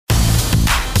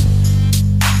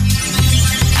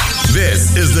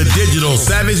This is the Digital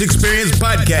Savage Experience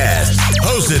Podcast,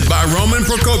 hosted by Roman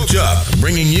Prokopchuk,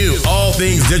 bringing you all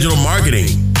things digital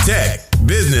marketing, tech,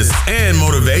 business, and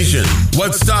motivation.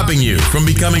 What's stopping you from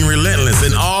becoming relentless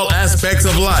in all aspects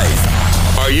of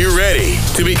life? Are you ready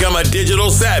to become a digital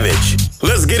savage?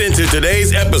 Let's get into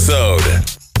today's episode.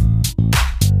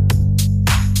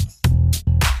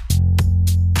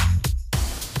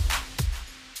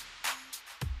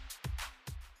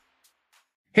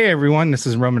 Hey everyone, this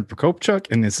is Roman Prokopchuk,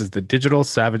 and this is the Digital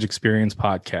Savage Experience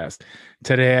Podcast.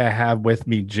 Today I have with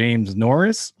me James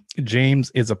Norris.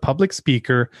 James is a public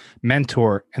speaker,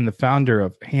 mentor, and the founder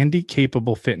of Handy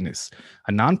Capable Fitness,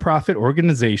 a nonprofit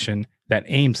organization that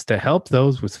aims to help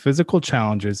those with physical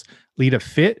challenges lead a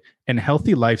fit and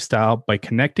healthy lifestyle by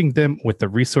connecting them with the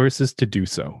resources to do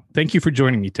so. Thank you for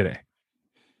joining me today.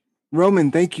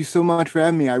 Roman, thank you so much for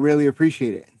having me. I really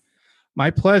appreciate it. My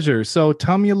pleasure. So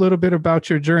tell me a little bit about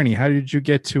your journey. How did you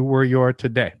get to where you are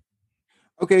today?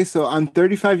 Okay, so I'm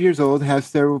 35 years old, have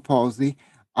cerebral palsy,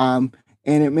 and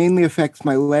it mainly affects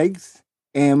my legs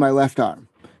and my left arm.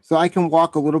 So I can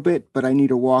walk a little bit, but I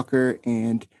need a walker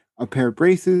and a pair of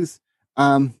braces.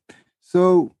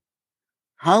 So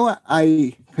how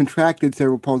I contracted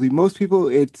cerebral palsy, most people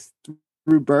it's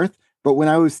through birth, but when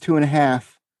I was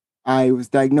 2.5, I was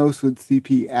diagnosed with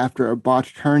CP after a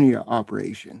botched hernia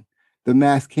operation. The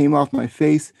mask came off my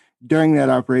face during that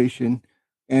operation,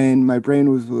 and my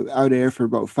brain was without air for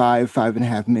about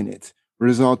 5.5 minutes,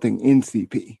 resulting in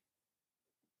CP.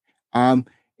 And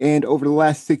over the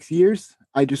last 6 years,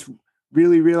 I just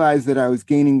really realized that I was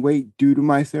gaining weight due to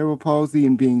my cerebral palsy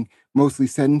and being mostly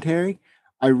sedentary.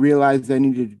 I realized I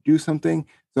needed to do something,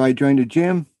 so I joined a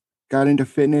gym, got into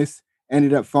fitness,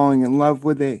 ended up falling in love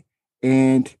with it,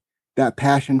 and that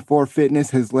passion for fitness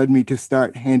has led me to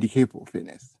start Handy Capable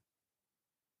Fitness.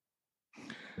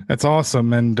 That's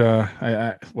awesome. And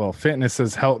fitness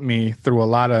has helped me through a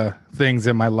lot of things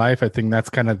in my life. I think that's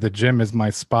kind of the gym is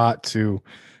my spot to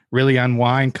really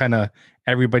unwind. Kind of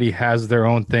everybody has their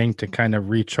own thing to kind of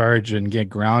recharge and get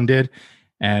grounded.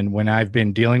 And when I've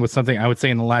been dealing with something, I would say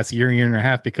in the last year and a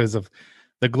half, because of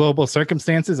the global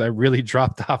circumstances, I really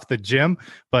dropped off the gym.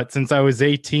 But since I was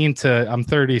 18 to I'm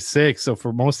 36, so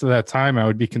for most of that time, I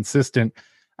would be consistent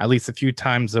at least a few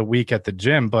times a week at the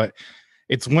gym. But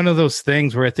it's one of those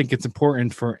things where I think it's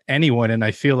important for anyone. And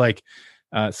I feel like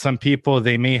some people,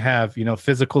 they may have,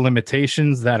 physical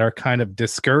limitations that are kind of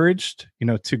discouraged,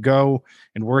 to go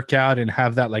and work out and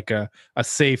have that like a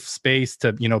safe space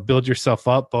to, build yourself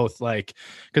up both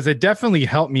because it definitely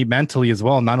helped me mentally as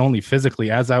well, not only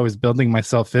physically. As I was building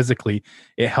myself physically,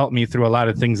 it helped me through a lot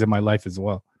of things in my life as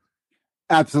well.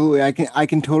 Absolutely. I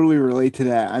can totally relate to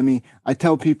that. I mean, I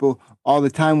tell people all the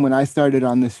time when I started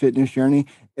on this fitness journey,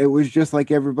 it was just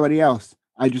like everybody else.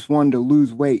 I just wanted to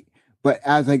lose weight. But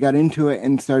as I got into it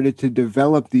and started to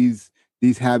develop these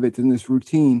habits and this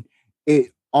routine,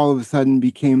 it all of a sudden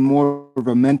became more of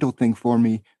a mental thing for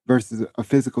me versus a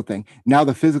physical thing. Now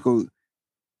the physical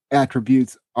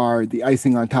attributes are the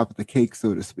icing on top of the cake,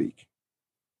 so to speak.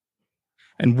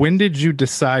 And when did you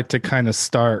decide to kind of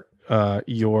start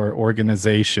your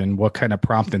organization? What kind of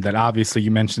prompted that? Obviously, you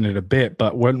mentioned it a bit,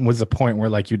 but when was the point where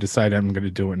you decided I'm going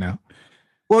to do it now?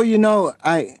 Well,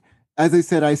 as I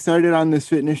said, I started on this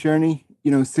fitness journey,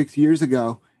 6 years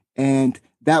ago, and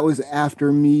that was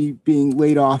after me being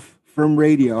laid off from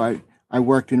radio. I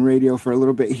worked in radio for a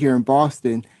little bit here in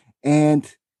Boston,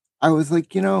 and I was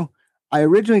like, I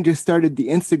originally just started the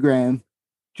Instagram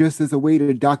just as a way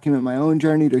to document my own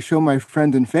journey, to show my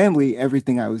friends and family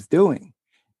everything I was doing.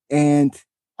 And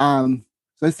so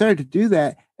I started to do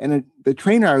that, and the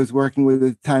trainer I was working with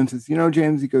at the time says,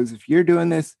 James, he goes, if you're doing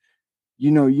this, you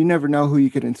never know who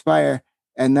you could inspire.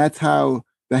 And that's how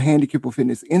the Handy Capable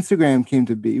Fitness Instagram came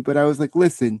to be. But I was like,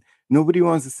 listen, nobody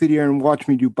wants to sit here and watch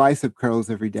me do bicep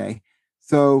curls every day.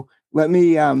 So let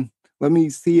me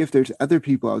see if there's other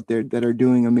people out there that are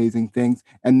doing amazing things.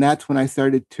 And that's when I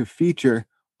started to feature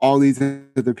all these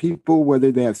other people,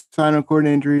 whether they have spinal cord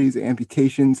injuries,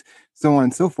 amputations, so on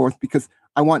and so forth, because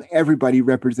I want everybody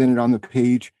represented on the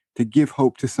page to give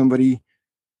hope to somebody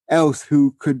else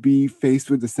who could be faced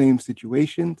with the same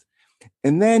situations.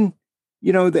 And then, the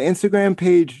Instagram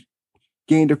page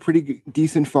gained a pretty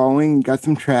decent following, got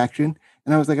some traction.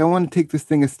 And I was like, I want to take this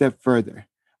thing a step further.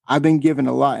 I've been given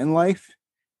a lot in life,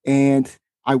 and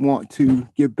I want to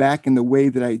give back. And the way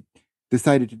that I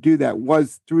decided to do that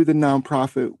was through the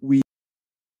nonprofit.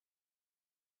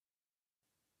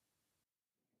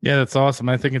 Yeah, that's awesome.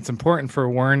 I think it's important for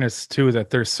awareness too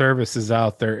that there's services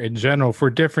out there in general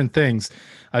for different things.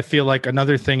 I feel like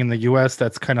another thing in the US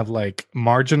that's kind of like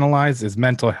marginalized is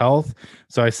mental health.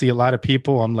 So I see a lot of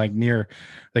people, I'm like near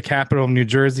the capital of New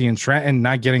Jersey and Trenton,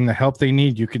 not getting the help they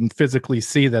need. You can physically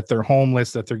see that they're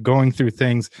homeless, that they're going through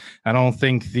things. I don't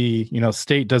think the,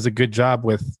 state does a good job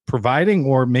with providing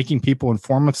or making people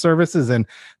informed of services. And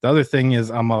the other thing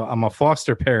is I'm a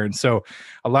foster parent. So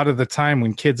a lot of the time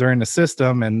when kids are in the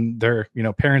system and their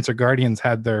parents or guardians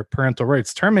had their parental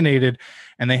rights terminated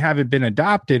and they haven't been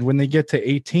adopted, when they get to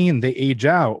 18 they age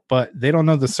out, but they don't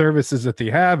know the services that they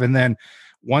have. And then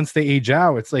once they age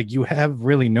out, it's like you have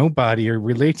really nobody or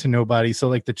relate to nobody. So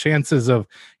like the chances of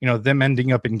them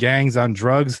ending up in gangs on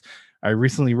drugs. I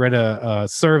recently read a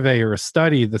survey or a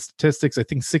study, the statistics, I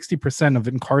think 60% of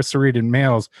incarcerated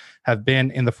males have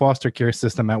been in the foster care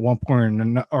system at one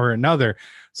point or another.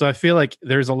 So I feel like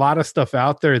there's a lot of stuff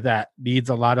out there that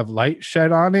needs a lot of light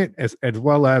shed on it, as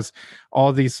well as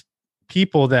all these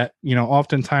people that,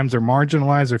 oftentimes are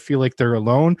marginalized or feel like they're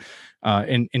alone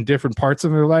in different parts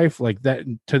of their life, like that,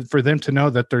 for them to know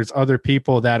that there's other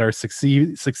people that are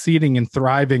succeeding and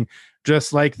thriving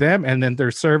just like them, and then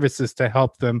there's services to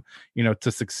help them,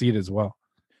 to succeed as well.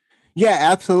 Yeah,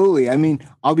 absolutely. I mean,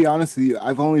 I'll be honest with you.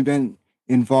 I've only been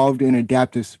involved in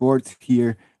adaptive sports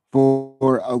here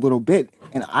for a little bit,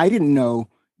 and I didn't know,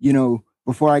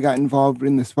 before I got involved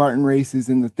in the Spartan races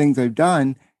and the things I've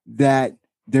done, that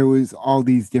there was all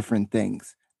these different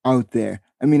things out there.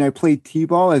 I mean, I played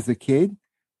t-ball as a kid,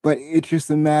 but it's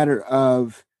just a matter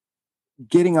of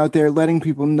getting out there, letting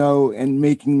people know and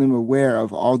making them aware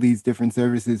of all these different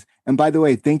services. And by the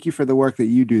way, thank you for the work that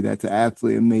you do. That's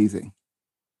absolutely amazing.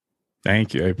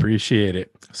 Thank you. I appreciate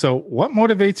it. So what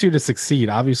motivates you to succeed?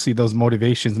 Obviously, those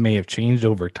motivations may have changed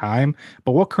over time,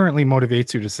 but what currently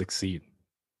motivates you to succeed?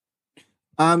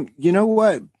 You know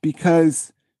what?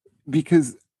 Because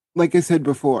like I said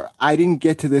before, I didn't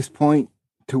get to this point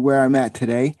to where I'm at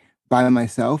today by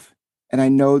myself. And I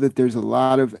know that there's a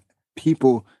lot of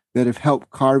people that have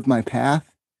helped carve my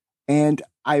path. And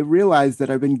I realize that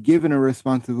I've been given a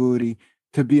responsibility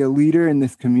to be a leader in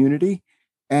this community.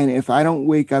 And if I don't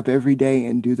wake up every day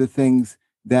and do the things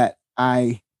that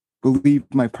I believe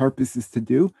my purpose is to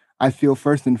do, I feel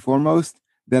first and foremost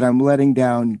that I'm letting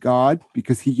down God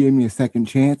because he gave me a second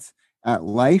chance at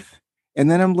life. And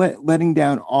then I'm letting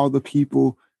down all the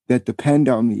people that depend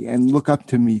on me and look up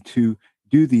to me to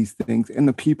do these things and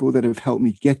the people that have helped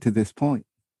me get to this point.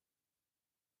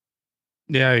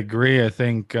 Yeah, I agree. I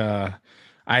think I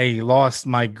lost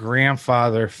my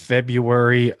grandfather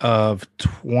February of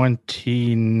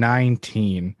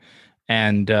 2019.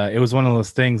 And it was one of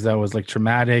those things that was like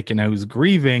traumatic, and I was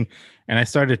grieving, and I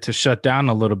started to shut down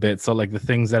a little bit. So like the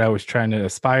things that I was trying to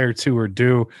aspire to or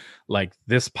do, like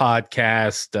this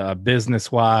podcast,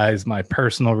 business wise, my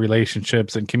personal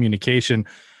relationships and communication,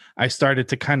 I started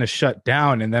to kind of shut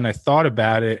down. And then I thought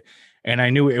about it, and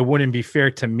I knew it wouldn't be fair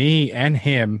to me and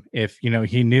him if,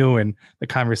 he knew, and the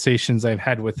conversations I've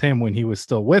had with him when he was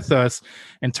still with us,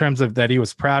 in terms of that he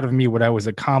was proud of me, what I was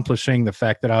accomplishing, the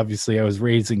fact that obviously I was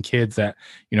raising kids that,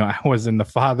 I wasn't the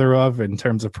father of, in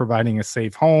terms of providing a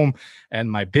safe home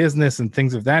and my business and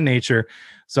things of that nature.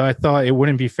 So I thought it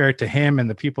wouldn't be fair to him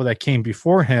and the people that came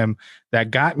before him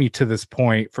that got me to this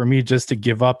point for me just to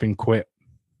give up and quit.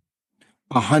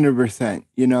 100%,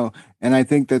 and I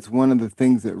think that's one of the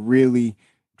things that really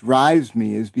drives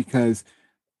me, is because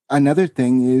another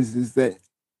thing is that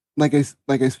like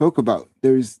I spoke about,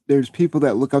 there's people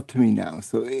that look up to me now.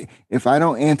 So if I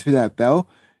don't answer that bell,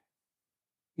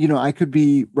 I could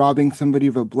be robbing somebody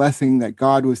of a blessing that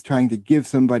God was trying to give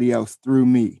somebody else through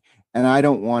me. And I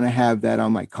don't want to have that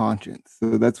on my conscience.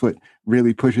 So that's what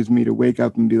really pushes me to wake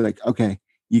up and be like, okay,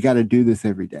 you got to do this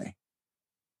every day.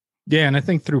 Yeah, and I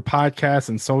think through podcasts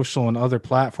and social and other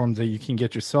platforms that you can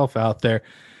get yourself out there,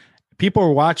 people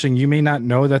are watching. You may not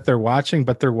know that they're watching,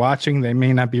 but they're watching. They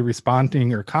may not be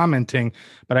responding or commenting,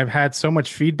 but I've had so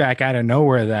much feedback out of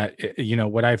nowhere that,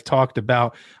 what I've talked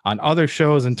about on other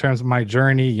shows in terms of my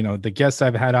journey, the guests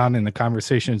I've had on and the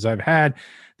conversations I've had,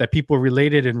 that people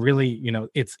related and really,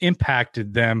 it's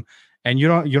impacted them. And you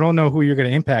don't know who you're going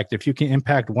to impact. If you can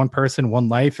impact one person, one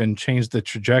life, and change the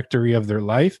trajectory of their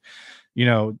life,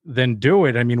 then do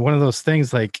it. I mean, one of those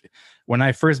things, like when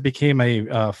I first became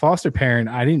a foster parent,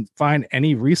 I didn't find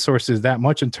any resources that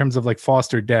much in terms of like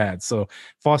foster dads. So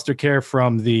foster care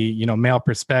from the, male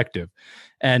perspective.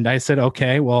 And I said,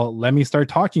 okay, well, let me start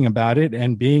talking about it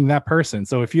and being that person.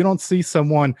 So if you don't see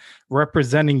someone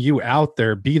representing you out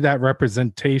there, be that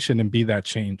representation and be that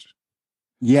change.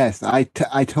 Yes, I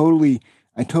totally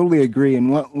agree.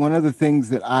 And one of the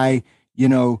things that I,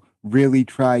 really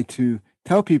try to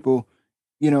tell people,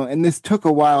 and this took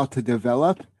a while to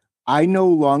develop. I no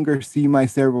longer see my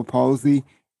cerebral palsy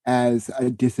as a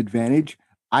disadvantage.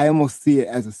 I almost see it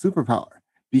as a superpower,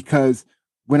 because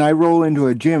when I roll into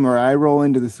a gym or I roll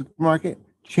into the supermarket,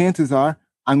 chances are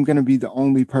I'm going to be the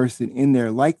only person in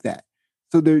there like that.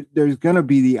 So there's going to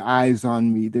be the eyes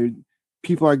on me.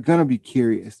 People are going to be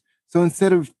curious. So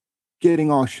instead of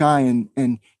getting all shy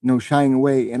and shying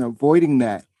away and avoiding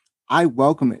that, I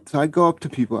welcome it. So I go up to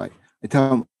people. I tell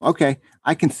them, okay,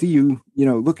 I can see you,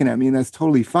 looking at me, and that's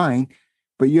totally fine.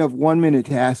 But you have 1 minute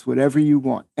to ask whatever you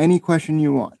want, any question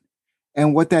you want.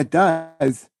 And what that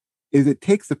does is it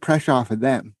takes the pressure off of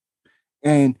them,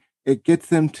 and it gets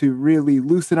them to really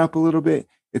loosen up a little bit.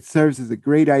 It serves as a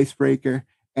great icebreaker.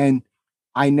 And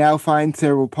I now find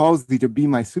cerebral palsy to be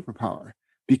my superpower,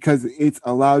 because it's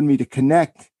allowed me to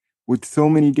connect with so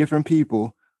many different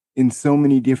people in so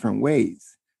many different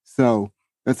ways. So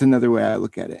that's another way I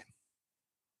look at it.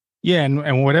 Yeah,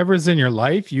 and whatever's in your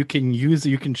life, you can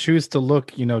choose to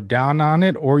look, down on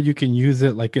it, or you can use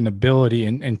it like an ability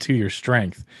and to your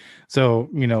strength. So,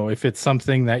 if it's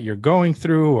something that you're going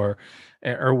through or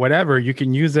whatever, you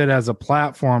can use it as a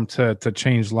platform to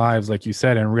change lives, like you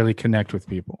said, and really connect with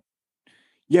people.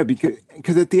 Yeah,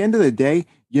 because at the end of the day,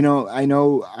 I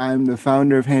know I'm the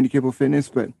founder of Handicapable Fitness,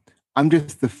 but I'm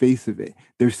just the face of it.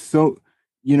 There's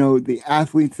the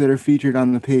athletes that are featured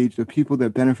on the page, the people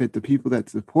that benefit, the people that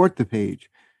support the page,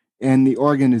 and the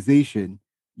organization,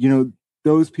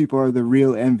 those people are the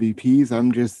real MVPs.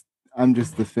 I'm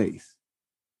just the face.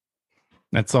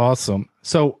 That's awesome.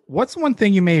 So what's one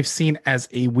thing you may have seen as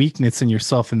a weakness in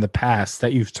yourself in the past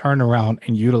that you've turned around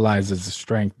and utilized as a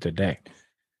strength today?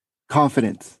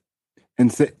 Confidence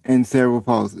and cerebral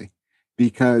palsy.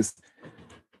 Because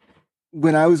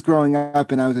when I was growing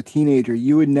up and I was a teenager,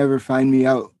 you would never find me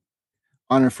out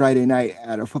on a Friday night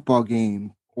at a football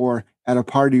game or at a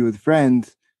party with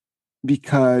friends,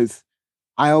 because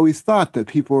I always thought that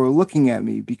people were looking at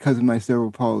me because of my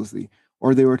cerebral palsy,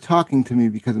 or they were talking to me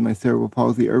because of my cerebral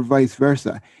palsy, or vice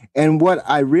versa. And what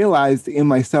I realized in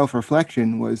my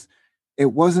self-reflection was it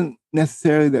wasn't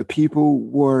necessarily that people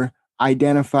were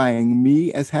identifying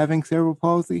me as having cerebral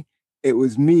palsy. It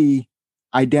was me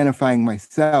identifying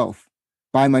myself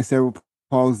by my cerebral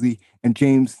palsy and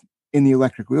James in the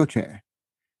electric wheelchair.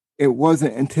 It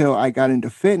wasn't until I got into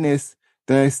fitness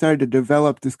that I started to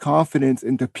develop this confidence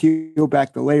and to peel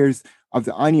back the layers of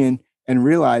the onion and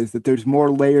realize that there's more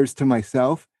layers to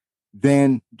myself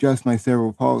than just my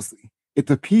cerebral palsy. It's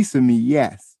a piece of me,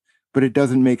 yes, but it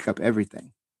doesn't make up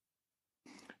everything.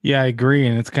 Yeah, I agree.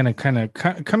 And it's kind of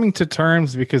coming to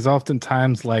terms, because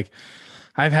oftentimes, like,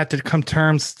 I've had to come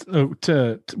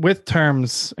with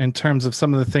terms in terms of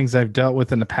some of the things I've dealt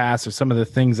with in the past, or some of the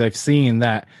things I've seen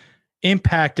that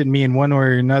impacted me in one way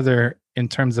or another in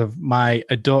terms of my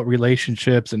adult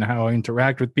relationships and how I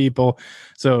interact with people.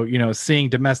 So, seeing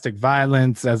domestic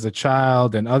violence as a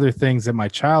child and other things in my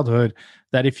childhood,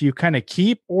 that if you kind of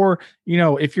keep, or,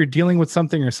 if you're dealing with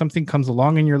something or something comes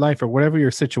along in your life or whatever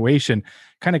your situation,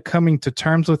 kind of coming to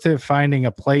terms with it, finding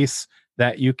a place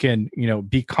that you can,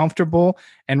 be comfortable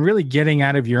and really getting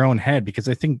out of your own head. Because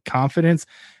I think confidence,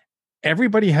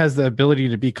 everybody has the ability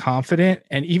to be confident.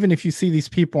 And even if you see these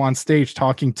people on stage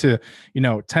talking to,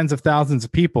 tens of thousands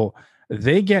of people,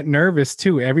 they get nervous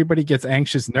too. Everybody gets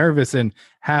anxious, nervous, and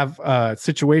have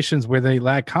situations where they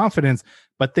lack confidence,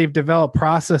 but they've developed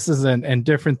processes and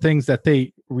different things that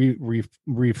they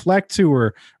reflect to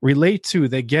or relate to.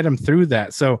 They get them through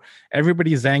that. So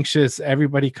everybody's anxious.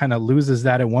 Everybody kind of loses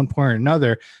that at one point or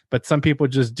another, but some people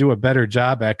just do a better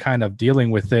job at kind of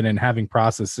dealing with it and having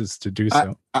processes to do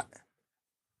so.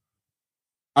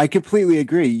 I completely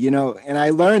agree, and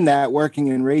I learned that working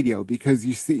in radio, because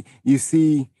you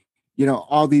see,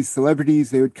 all these celebrities,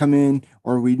 they would come in,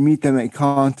 or we'd meet them at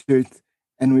concerts,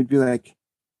 and we'd be like,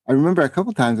 I remember a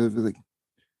couple times I was like,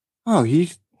 oh,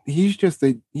 he's just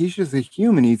a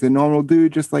human. He's a normal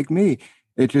dude just like me.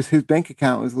 It's just his bank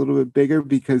account was a little bit bigger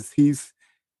because he's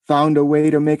found a way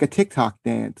to make a TikTok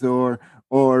dance, or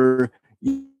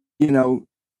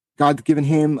God's given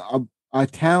him a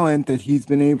talent that he's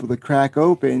been able to crack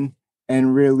open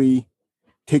and really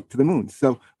take to the moon.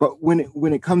 So, but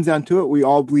when it comes down to it, we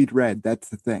all bleed red. That's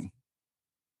the thing.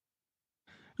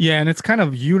 Yeah, and it's kind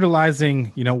of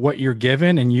utilizing, what you're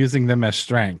given and using them as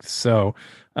strengths. So,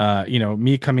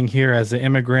 me coming here as an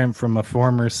immigrant from a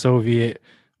former Soviet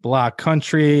bloc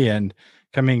country and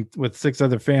coming with 6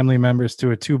 other family members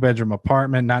to a 2-bedroom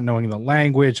apartment, not knowing the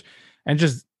language, and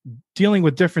just dealing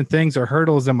with different things or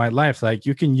hurdles in my life. Like,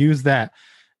 you can use that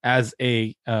as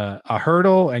a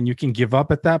hurdle and you can give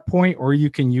up at that point, or you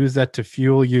can use that to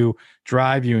fuel you,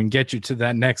 drive you, and get you to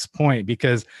that next point.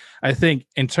 Because I think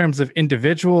in terms of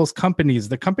individuals, companies,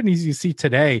 the companies you see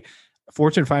today,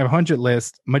 Fortune 500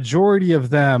 list, majority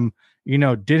of them, you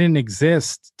know, didn't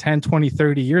exist 10, 20,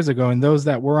 30 years ago. And those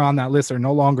that were on that list are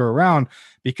no longer around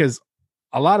because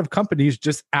a lot of companies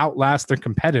just outlast their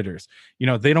competitors. You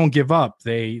know, they don't give up.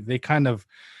 They kind of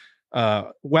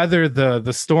weather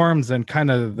the storms and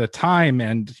kind of the time,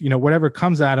 and you know, whatever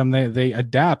comes at them, they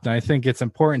adapt. And I think it's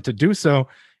important to do so.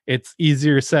 It's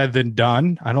easier said than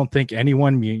done. I don't think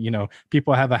anyone, you know,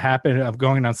 people have a habit of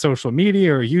going on social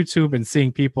media or YouTube and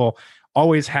seeing people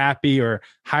always happy or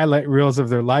highlight reels of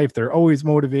their life. They're always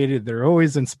motivated, they're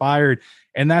always inspired,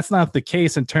 and that's not the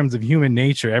case in terms of human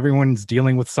nature. Everyone's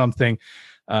dealing with something,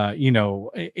 you know,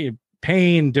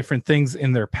 pain, different things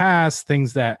in their past,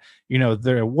 things that, you know,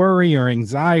 their worry or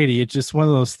anxiety. It's just one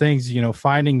of those things, you know,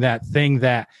 finding that thing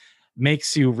that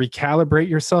makes you recalibrate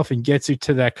yourself and gets you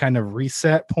to that kind of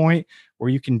reset point where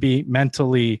you can be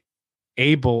mentally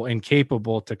able and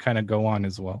capable to kind of go on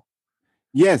as well.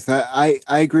 Yes, I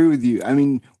agree with you. I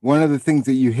mean, one of the things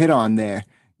that you hit on there,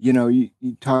 you know, you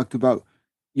talked about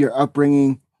your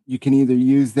upbringing. You can either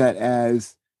use that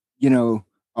as, you know,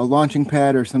 a launching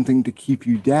pad or something to keep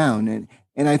you down.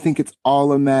 And I think it's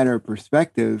all a matter of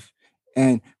perspective.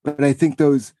 But I think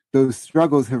those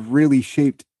struggles have really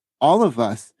shaped all of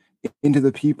us into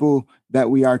the people that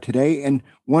we are today. And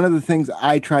one of the things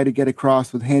I try to get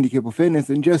across with Handicapable Fitness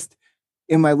and just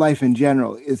in my life in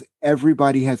general is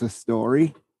everybody has a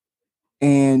story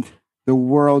and the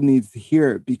world needs to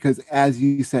hear it, because as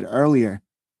you said earlier,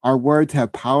 our words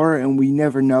have power and we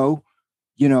never know,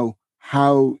 you know,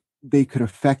 how they could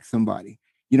affect somebody.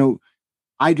 You know,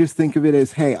 I just think of it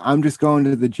as, hey, I'm just going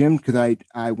to the gym because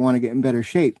I want to get in better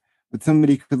shape. But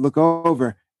somebody could look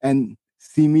over and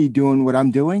see me doing what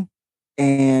I'm doing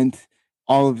and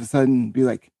all of a sudden be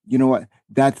like, you know what,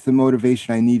 that's the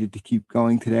motivation I needed to keep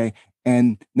going today.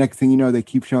 And next thing you know, they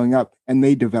keep showing up and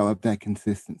they develop that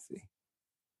consistency.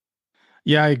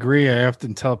 Yeah, I agree. I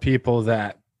often tell people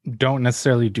that don't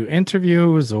necessarily do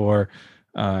interviews or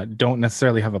don't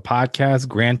necessarily have a podcast.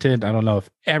 Granted, I don't know if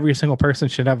every single person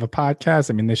should have a podcast.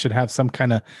 I mean, they should have some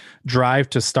kind of drive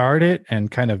to start it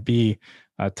and kind of be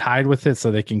tied with it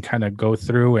so they can kind of go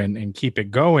through and keep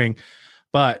it going.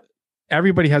 But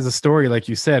everybody has a story, like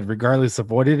you said, regardless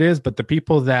of what it is. But the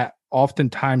people that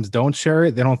oftentimes don't share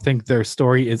it, they don't think their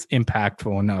story is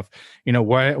impactful enough. You know,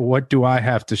 what do I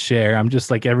have to share? I'm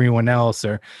just like everyone else,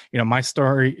 or, you know, my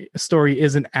story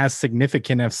isn't as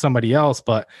significant as somebody else.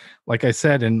 But like I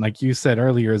said, and like you said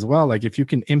earlier as well, like if you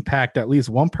can impact at least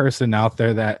one person out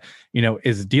there that, you know,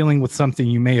 is dealing with something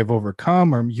you may have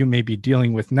overcome or you may be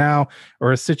dealing with now,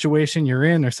 or a situation you're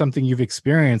in or something you've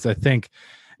experienced, I think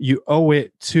you owe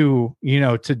it to, you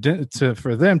know, to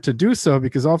for them to do so,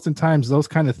 because oftentimes those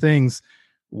kind of things,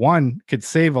 one, could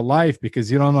save a life,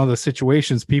 because you don't know the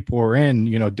situations people are in,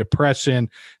 you know,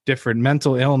 depression, different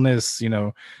mental illness, you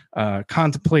know,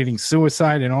 contemplating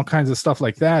suicide and all kinds of stuff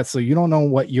like that. So you don't know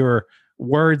what your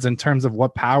words in terms of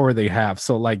what power they have.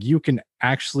 So like you can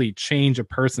actually change a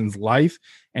person's life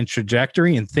and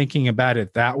trajectory, and thinking about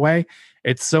it that way,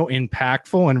 it's so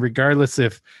impactful. And regardless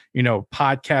if, you know,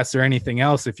 podcasts or anything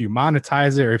else, if you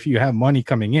monetize it or if you have money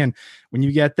coming in, when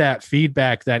you get that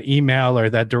feedback, that email or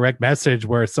that direct message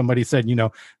where somebody said, you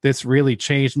know, this really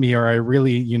changed me, or I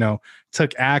really, you know,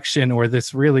 took action, or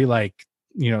this really, like,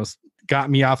 you know, got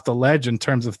me off the ledge in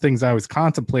terms of things I was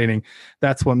contemplating,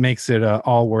 that's what makes it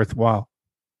all worthwhile.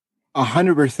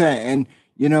 100%. And,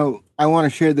 you know, I want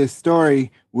to share this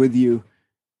story with you.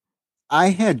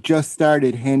 I had just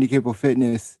started Handicapable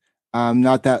Fitness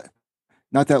not that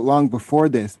long before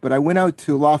this, but I went out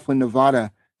to Laughlin,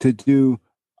 Nevada to do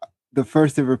the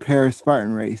first ever Paris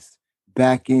Spartan race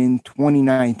back in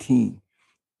 2019.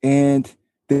 And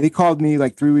they called me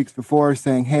like 3 weeks before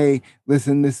saying, hey,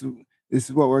 listen, this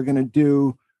is what we're going to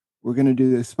do. We're going to do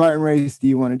this Spartan race. Do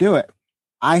you want to do it?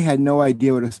 I had no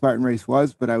idea what a Spartan race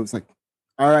was, but I was like,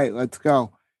 all right, let's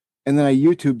go. And then I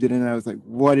YouTubed it and I was like,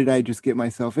 what did I just get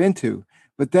myself into?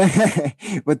 But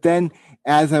then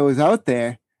as I was out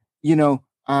there, you know,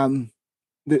 I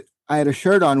had a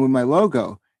shirt on with my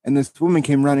logo, and this woman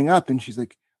came running up and she's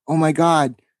like, oh my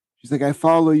God. She's like, I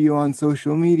follow you on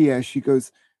social media. She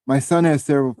goes, my son has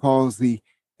cerebral palsy,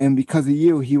 and because of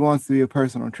you, he wants to be a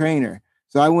personal trainer.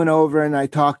 So I went over and I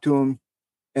talked to him,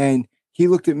 and he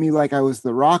looked at me like I was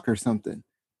The Rock or something.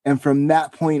 And from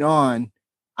that point on,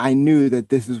 I knew that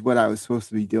this is what I was supposed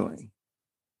to be doing.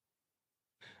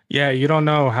 Yeah, you don't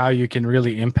know how you can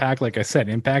really impact, like I said,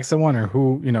 impact someone or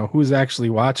who's actually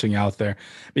watching out there.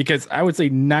 Because I would say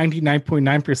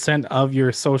 99.9% of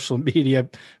your social media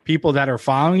people that are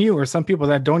following you, or some people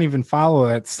that don't even follow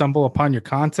that stumble upon your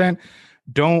content,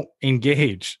 don't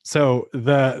engage. So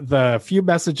the few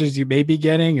messages you may be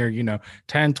getting, or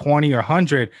 10, 20, or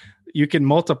 100, you can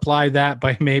multiply that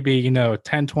by maybe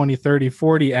 10, 20, 30,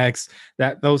 40x,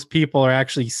 that those people are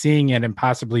actually seeing it and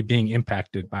possibly being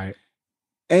impacted by it.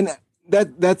 And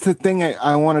that's the thing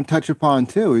I want to touch upon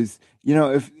too, is,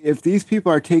 if these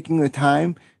people are taking the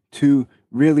time to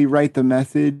really write the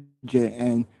message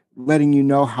and letting you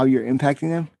know how you're impacting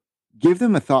them, give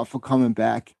them a thoughtful comment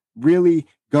back. Really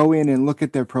go in and look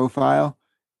at their profile,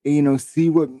 and, see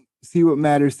what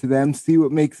matters to them, see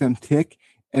what makes them tick,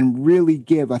 and really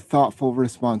give a thoughtful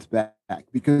response back.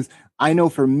 Because I know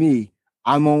for me,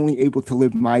 I'm only able to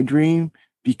live my dream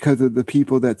because of the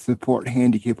people that support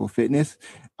Handicapable Fitness.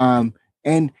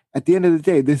 And at the end of the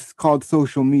day, this is called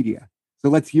social media. So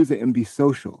let's use it and be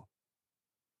social.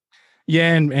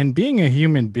 Yeah, and being a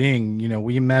human being,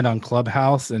 we met on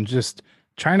Clubhouse and just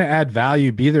trying to add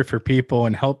value, be there for people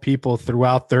and help people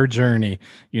throughout their journey.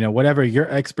 Whatever your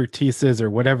expertise is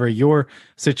or whatever your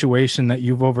situation that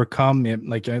you've overcome,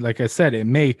 like I said, it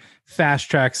may fast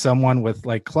track someone with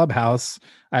like Clubhouse.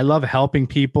 I love helping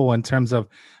people in terms of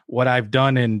what I've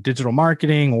done in digital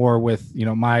marketing or with,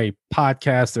 my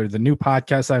podcast or the new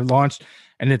podcast I've launched.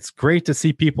 And it's great to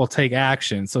see people take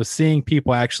action. So seeing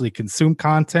people actually consume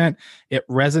content, it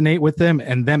resonate with them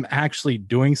and them actually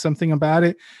doing something about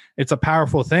it. It's a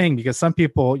powerful thing because some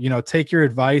people, take your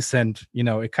advice and,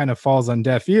 it kind of falls on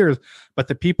deaf ears, but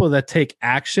the people that take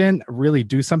action, really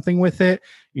do something with it,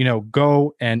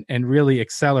 go and really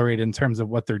accelerate in terms of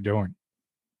what they're doing.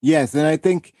 Yes. And I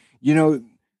think,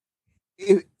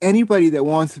 if anybody that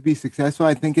wants to be successful,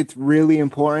 I think it's really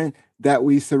important that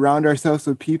we surround ourselves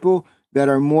with people that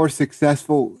are more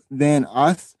successful than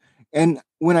us. And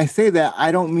when I say that,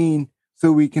 I don't mean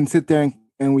so we can sit there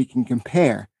and we can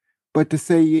compare, but to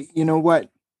say, you know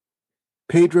what,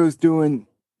 Pedro's doing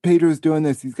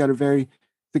this. He's got a very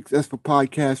successful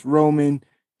podcast. Roman,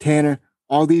 Tanner,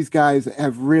 all these guys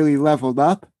have really leveled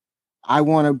up. I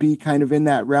want to be kind of in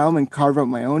that realm and carve out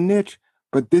my own niche,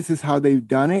 but this is how they've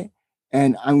done it.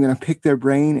 And I'm going to pick their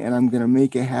brain and I'm going to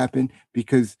make it happen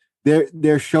because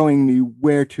they're showing me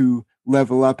where to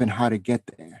level up and how to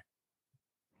get there.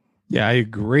 Yeah, I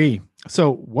agree.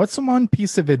 So what's one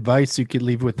piece of advice you could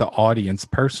leave with the audience,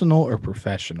 personal or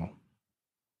professional?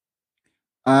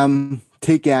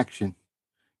 Take action,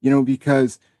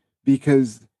 because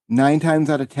 9 times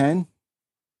out of 10,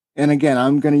 and again,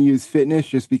 I'm going to use fitness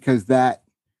just because that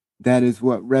is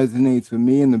what resonates with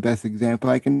me and the best example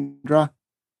I can draw.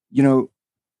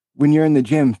 When you're in the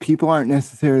gym, people aren't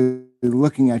necessarily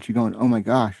looking at you going, "Oh my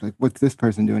gosh, like what's this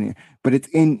person doing here?" But it's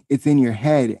in your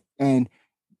head, and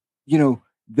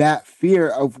that fear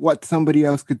of what somebody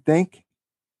else could think,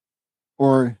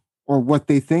 or what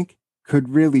they think, could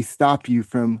really stop you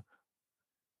from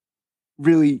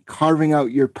really carving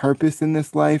out your purpose in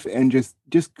this life and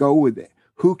just go with it.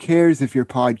 Who cares if your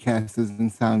podcast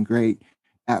doesn't sound great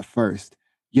at first?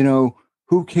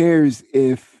 Who cares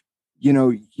if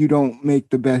you don't make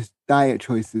the best diet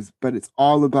choices, but it's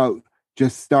all about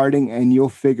just starting and you'll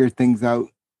figure things out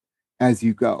as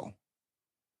you go.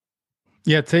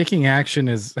 Yeah, taking action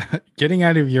is getting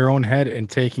out of your own head and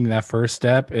taking that first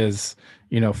step is,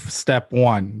 step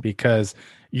one, because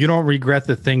you don't regret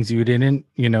the things you didn't,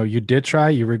 you did try,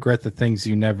 you regret the things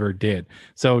you never did.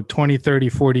 So 20, 30,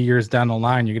 40 years down the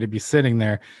line, you're going to be sitting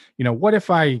there, what if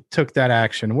I took that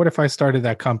action? What if I started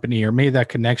that company or made that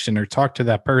connection or talked to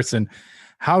that person?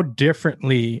 How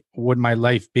differently would my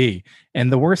life be?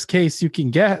 And the worst case you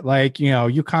can get, like,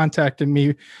 you contacted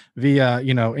me via,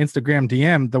 Instagram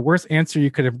DM. The worst answer you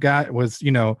could have got was,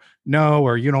 no,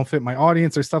 or you don't fit my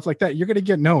audience or stuff like that. You're going to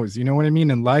get no's, you know what I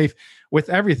mean? In life with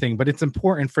everything, but it's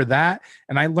important for that.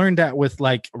 And I learned that with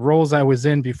like roles I was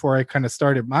in before I kind of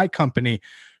started my company.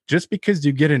 Just because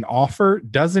you get an offer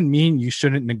doesn't mean you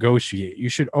shouldn't negotiate. You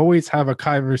should always have a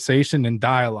conversation and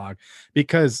dialogue,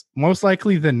 because most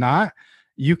likely than not,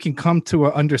 you can come to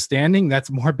an understanding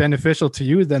that's more beneficial to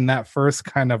you than that first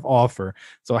kind of offer.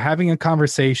 So having a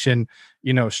conversation,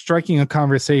 striking a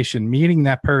conversation, meeting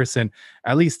that person,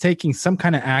 at least taking some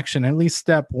kind of action, at least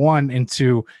step one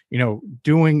into,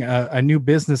 doing a new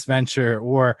business venture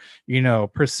or,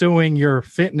 pursuing your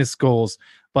fitness goals.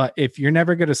 But if you're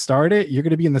never going to start it, you're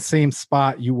going to be in the same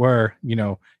spot you were,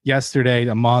 yesterday,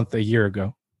 a month, a year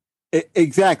ago.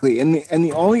 Exactly. And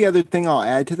the only other thing I'll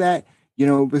add to that,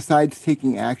 besides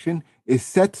taking action, is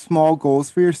set small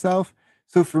goals for yourself.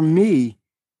 So for me,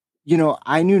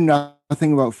 I knew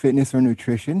nothing about fitness or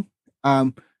nutrition,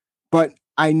 but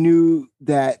I knew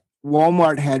that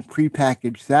Walmart had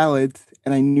prepackaged salads,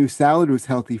 and I knew salad was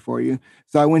healthy for you.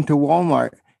 So I went to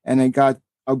Walmart and I got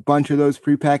a bunch of those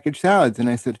prepackaged salads. And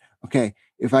I said, okay,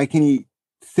 if I can eat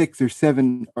 6 or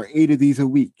 7 or 8 of these a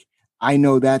week, I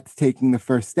know that's taking the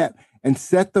first step. And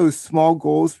set those small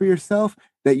goals for yourself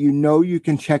that you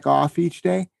can check off each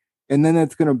day. And then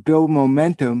that's going to build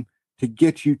momentum to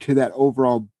get you to that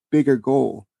overall bigger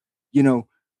goal.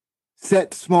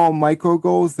 Set small micro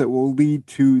goals that will lead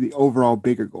to the overall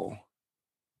bigger goal.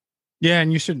 Yeah,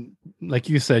 and you should, like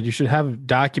you said, you should have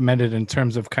documented in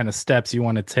terms of kind of steps you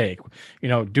want to take.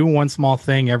 Do one small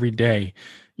thing every day.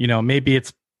 Maybe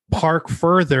it's park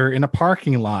further in a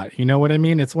parking lot. You know what I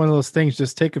mean? It's one of those things,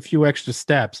 just take a few extra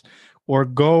steps, or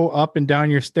go up and down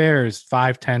your stairs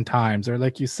 5-10 times. Or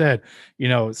like you said,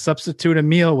 substitute a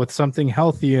meal with something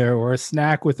healthier, or a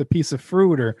snack with a piece of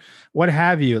fruit, or what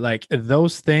have you. Like,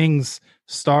 those things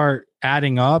start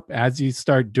adding up. As you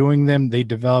start doing them, they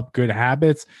develop good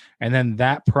habits. And then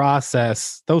that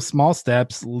process, those small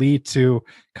steps, lead to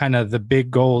kind of the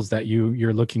big goals that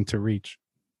you're looking to reach.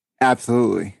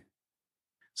 Absolutely.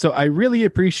 So I really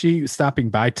appreciate you stopping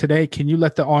by today. Can you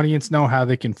let the audience know how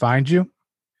they can find you?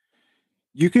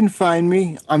 You can find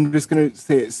me. I'm just going to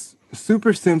say it's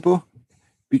super simple,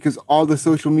 because all the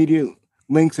social media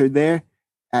links are there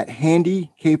at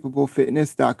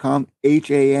handycapablefitness.com,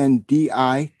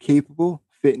 HANDI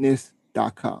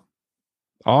capablefitness.com.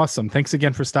 Awesome. Thanks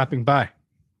again for stopping by.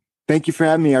 Thank you for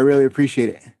having me. I really appreciate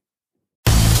it.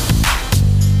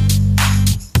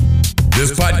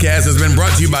 This podcast has been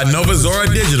brought to you by Nova Zora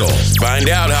Digital. Find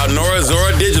out how Nova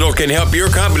Zora Digital can help your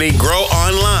company grow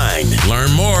online.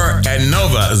 Learn more at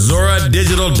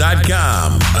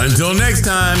novazoradigital.com. Until next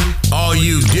time, all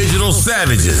you digital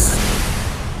savages.